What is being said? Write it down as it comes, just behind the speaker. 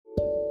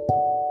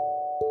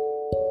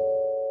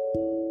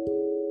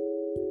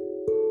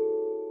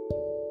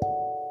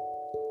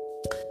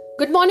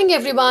Good morning,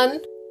 everyone.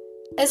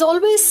 As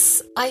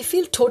always, I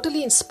feel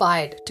totally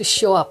inspired to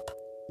show up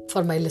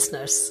for my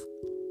listeners.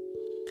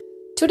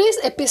 Today's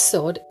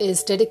episode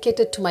is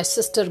dedicated to my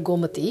sister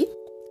Gomati,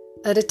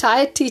 a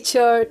retired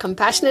teacher,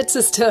 compassionate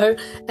sister,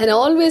 and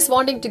always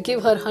wanting to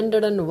give her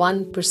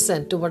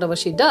 101% to whatever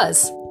she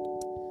does.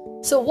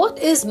 So, what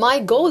is my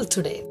goal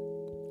today?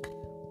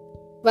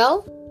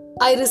 Well,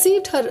 I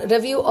received her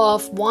review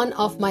of one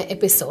of my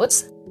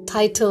episodes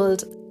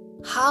titled,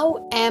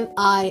 How Am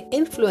I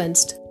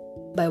Influenced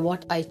by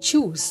What I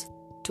Choose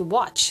to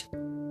Watch?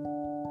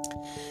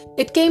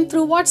 It came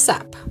through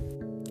WhatsApp.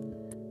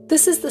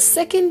 This is the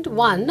second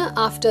one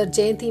after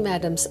Jayanti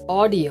Madam's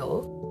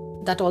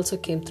audio that also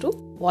came through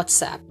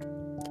WhatsApp.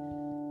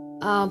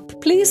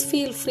 Please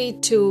feel free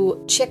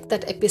to check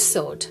that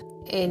episode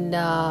in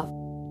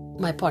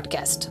my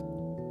podcast.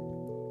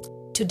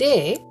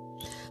 Today,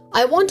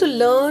 I want to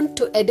learn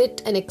to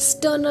edit an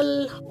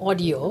external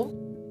audio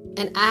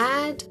and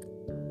add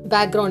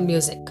background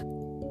music.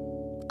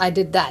 I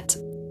did that.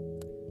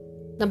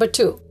 Number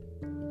 2,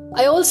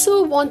 I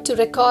also want to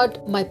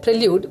record my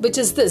prelude, which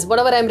is this,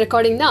 whatever I'm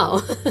recording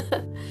now,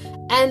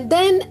 and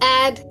then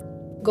add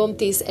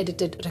Gomati's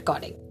edited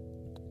recording.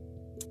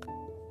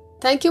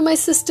 Thank you, my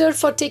sister,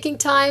 for taking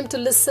time to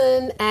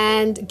listen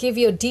and give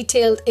your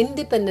detailed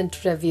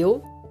independent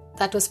review.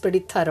 That was pretty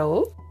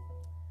thorough.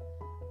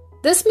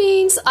 This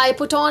means I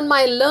put on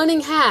my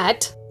learning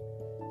hat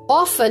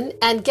often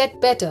and get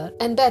better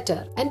and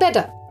better and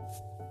better.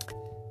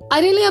 I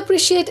really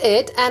appreciate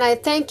it and I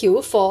thank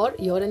you for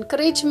your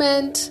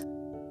encouragement.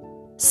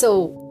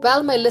 So,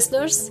 well, my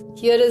listeners,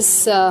 here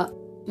is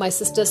my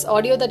sister's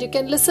audio that you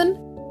can listen.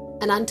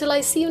 And until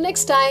I see you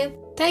next time,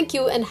 thank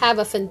you and have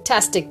a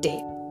fantastic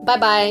day.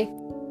 Bye-bye.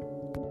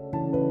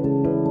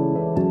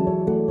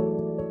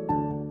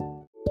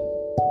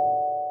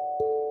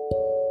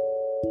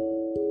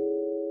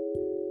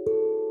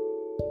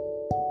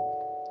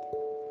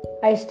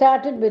 I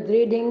started with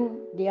reading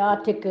the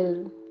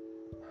article,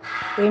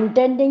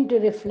 intending to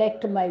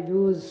reflect my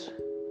views,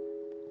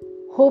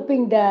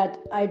 hoping that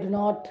I do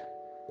not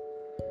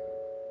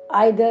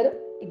either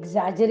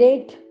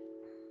exaggerate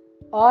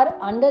or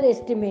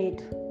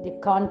underestimate the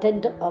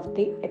content of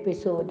the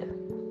episode.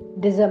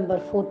 December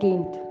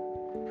 14th.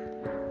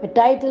 The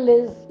title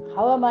is,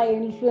 How Am I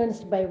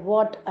Influenced by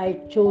What I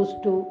Chose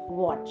to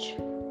Watch?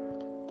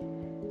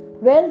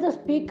 Well, the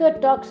speaker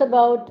talks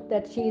about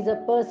that she is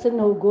a person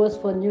who goes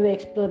for new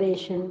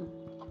exploration.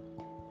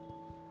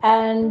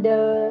 And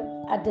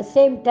at the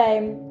same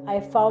time,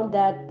 I found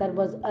that there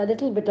was a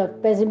little bit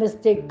of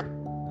pessimistic,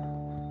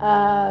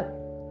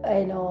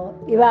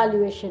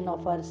 evaluation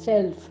of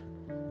herself.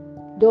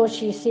 Though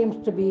she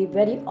seems to be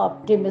very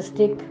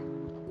optimistic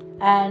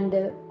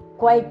and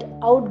quite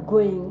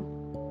outgoing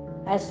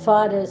as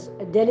far as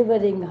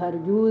delivering her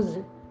views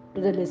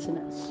to the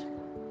listeners.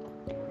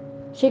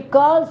 She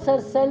calls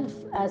herself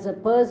as a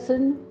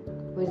person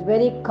who is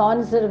very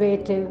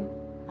conservative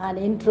and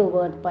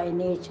introvert by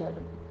nature.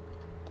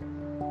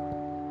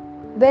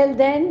 Well,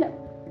 then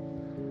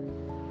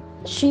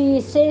she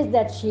says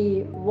that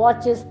she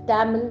watches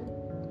Tamil,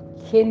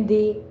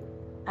 Hindi,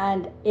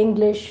 and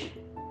English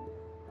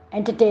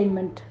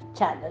entertainment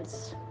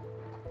channels,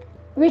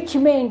 which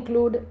may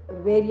include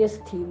various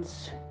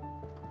themes,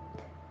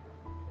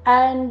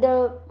 and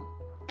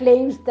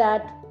claims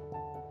that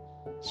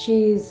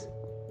she is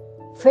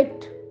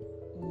fit,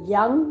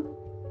 young,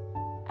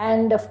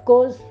 and of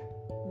course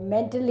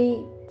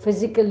mentally,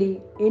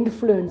 physically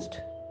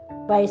influenced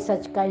by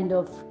such kind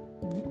of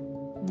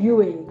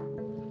viewing,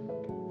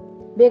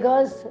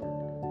 because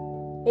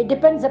it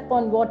depends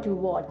upon what you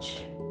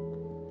watch.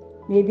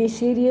 Maybe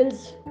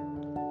serials,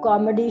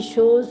 comedy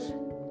shows,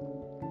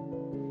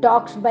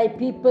 talks by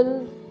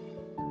people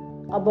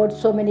about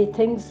so many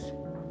things.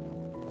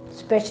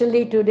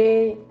 Especially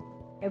today,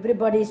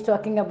 everybody is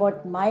talking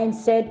about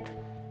mindset,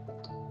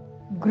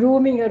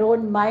 grooming your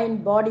own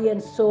mind, body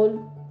and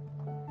soul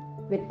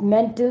with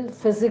mental,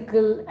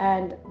 physical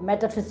and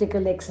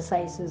metaphysical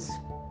exercises.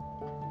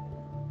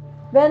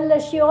 Well,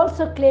 she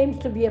also claims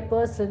to be a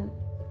person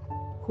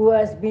who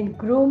has been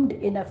groomed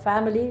in a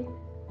family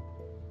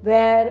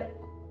where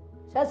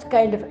such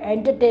kind of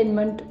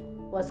entertainment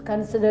was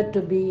considered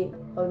to be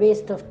a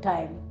waste of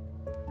time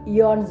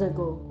eons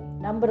ago,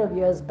 number of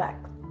years back.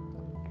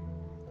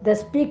 The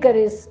speaker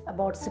is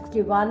about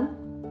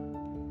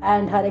 61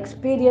 and her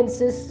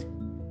experiences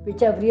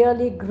which have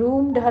really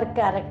groomed her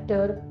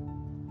character.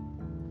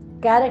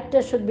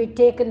 Character should be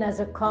taken as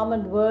a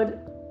common word,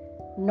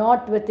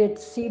 not with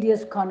its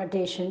serious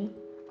connotation.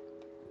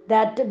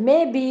 That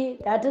maybe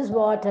that is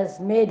what has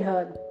made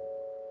her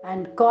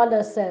and call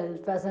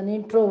herself as an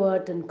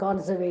introvert and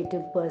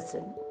conservative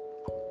person.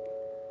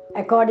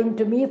 According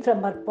to me,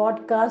 from her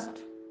podcast,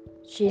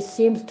 she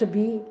seems to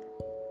be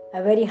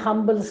a very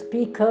humble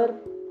speaker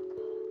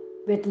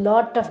with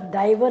lot of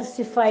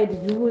diversified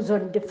views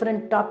on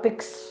different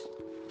topics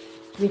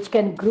which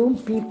can groom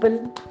people,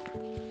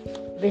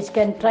 which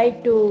can try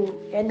to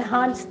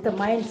enhance the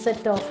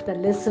mindset of the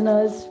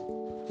listeners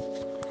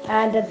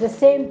and at the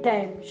same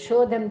time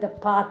show them the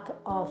path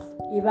of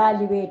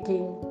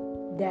evaluating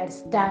their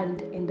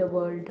stand in the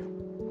world.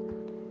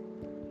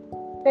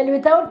 Well,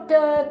 without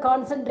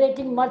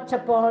concentrating much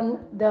upon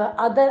the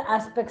other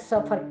aspects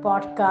of her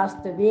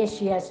podcast, the way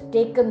she has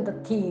taken the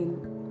theme,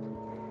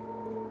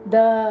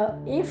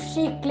 if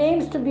she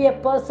claims to be a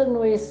person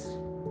who is,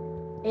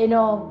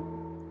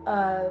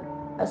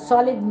 a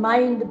solid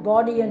mind,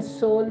 body, and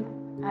soul,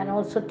 and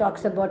also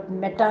talks about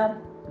metta,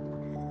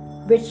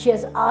 which she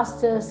has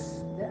asked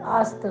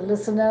the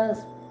listeners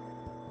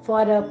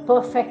for a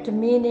perfect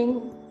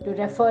meaning to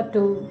refer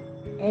to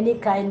any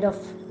kind of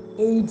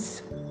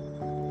aids.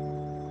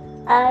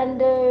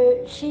 And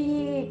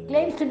she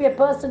claims to be a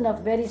person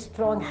of very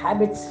strong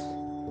habits,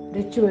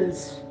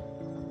 rituals,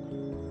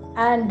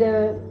 and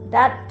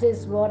that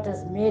is what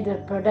has made her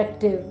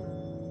productive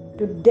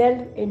to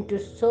delve into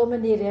so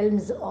many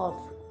realms of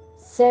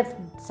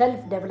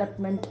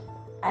self-development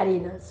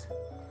arenas.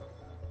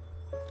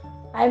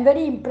 I am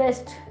very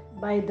impressed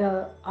by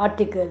the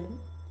article,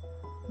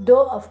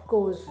 though of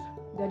course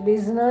the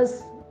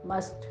listeners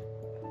must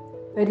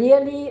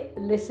really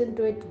listen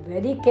to it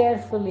very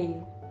carefully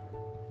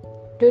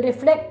to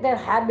reflect their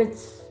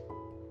habits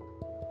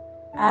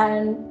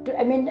and to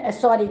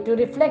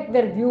reflect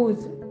their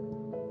views,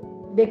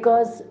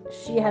 because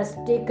she has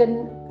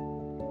taken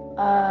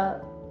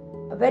a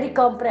very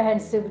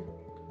comprehensive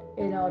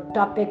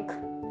topic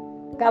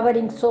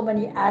covering so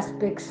many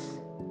aspects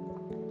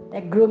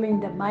like grooming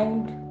the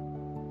mind,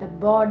 the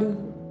body,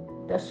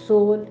 the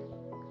soul,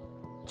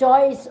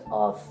 choice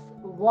of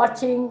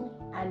watching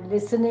and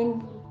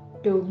listening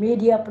to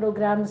media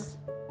programs,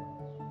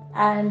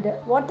 and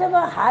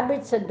whatever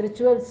habits and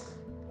rituals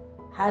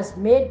has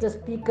made the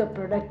speaker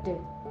productive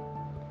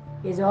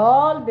is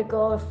all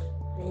because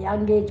the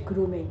young age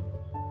grooming.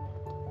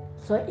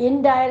 So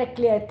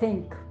indirectly, I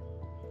think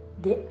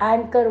the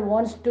anchor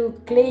wants to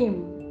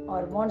claim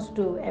or wants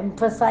to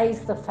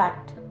emphasize the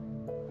fact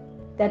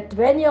that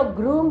when you're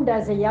groomed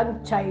as a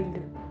young child,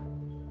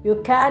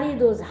 you carry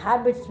those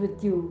habits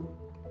with you.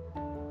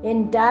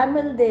 In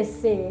Tamil, they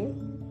say,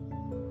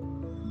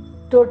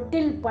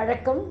 Tottil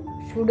Padakkam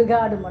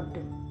Sudugadu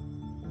Mattum.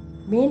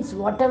 Means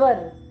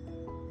whatever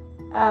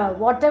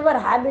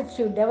habits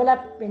you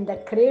develop in the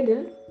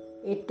cradle,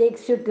 it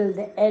takes you till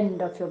the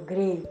end of your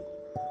grave.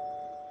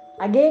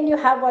 Again, you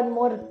have one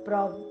more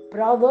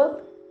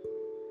proverb,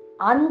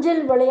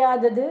 Anjil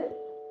Valayadadu,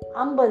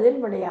 Ambadil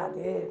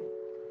Valayadu.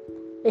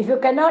 If you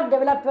cannot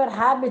develop your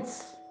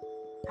habits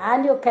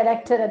and your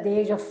character at the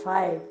age of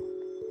 5,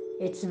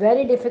 it's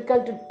very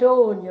difficult to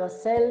tone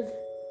yourself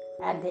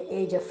at the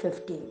age of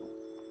 50.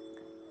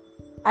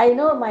 I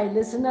know my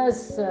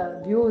listeners'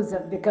 views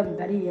has become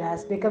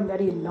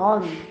very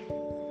long.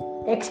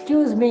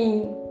 Excuse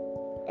me,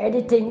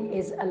 editing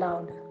is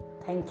allowed.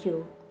 Thank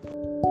you.